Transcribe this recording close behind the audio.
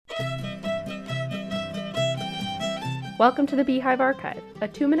Welcome to the Beehive Archive, a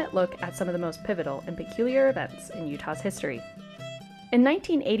 2-minute look at some of the most pivotal and peculiar events in Utah's history. In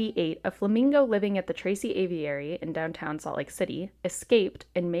 1988, a flamingo living at the Tracy Aviary in downtown Salt Lake City escaped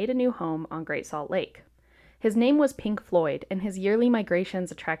and made a new home on Great Salt Lake. His name was Pink Floyd, and his yearly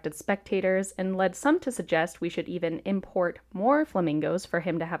migrations attracted spectators and led some to suggest we should even import more flamingos for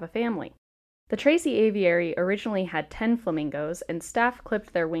him to have a family. The Tracy Aviary originally had 10 flamingos, and staff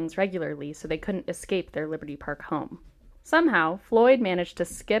clipped their wings regularly so they couldn't escape their Liberty Park home. Somehow, Floyd managed to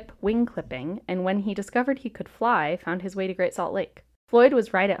skip wing clipping, and when he discovered he could fly, found his way to Great Salt Lake. Floyd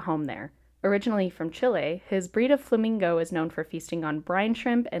was right at home there. Originally from Chile, his breed of flamingo is known for feasting on brine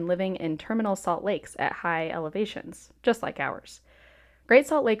shrimp and living in terminal salt lakes at high elevations, just like ours. Great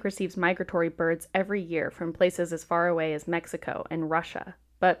Salt Lake receives migratory birds every year from places as far away as Mexico and Russia,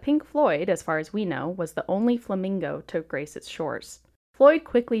 but Pink Floyd, as far as we know, was the only flamingo to grace its shores. Floyd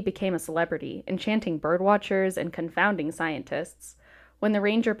quickly became a celebrity, enchanting birdwatchers and confounding scientists. When the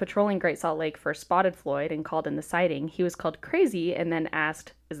ranger patrolling Great Salt Lake first spotted Floyd and called in the sighting, he was called crazy and then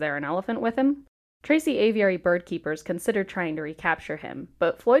asked, "Is there an elephant with him?" Tracy Aviary bird keepers considered trying to recapture him,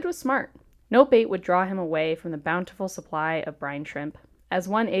 but Floyd was smart. No bait would draw him away from the bountiful supply of brine shrimp. As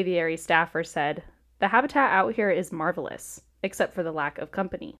one aviary staffer said, "The habitat out here is marvelous, except for the lack of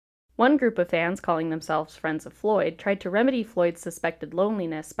company." One group of fans, calling themselves Friends of Floyd, tried to remedy Floyd's suspected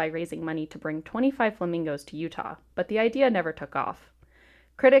loneliness by raising money to bring 25 flamingos to Utah, but the idea never took off.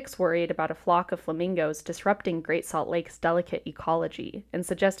 Critics worried about a flock of flamingos disrupting Great Salt Lake's delicate ecology and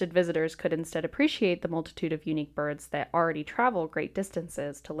suggested visitors could instead appreciate the multitude of unique birds that already travel great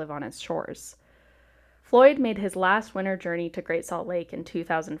distances to live on its shores. Floyd made his last winter journey to Great Salt Lake in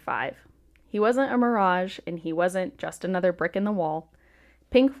 2005. He wasn't a mirage, and he wasn't just another brick in the wall.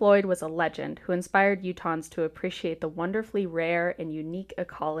 Pink Floyd was a legend who inspired Utahns to appreciate the wonderfully rare and unique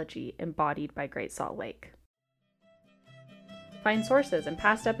ecology embodied by Great Salt Lake. Find sources and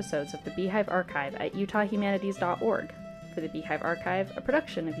past episodes of the Beehive Archive at utahhumanities.org. For the Beehive Archive, a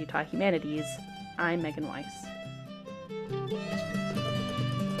production of Utah Humanities, I'm Megan Weiss.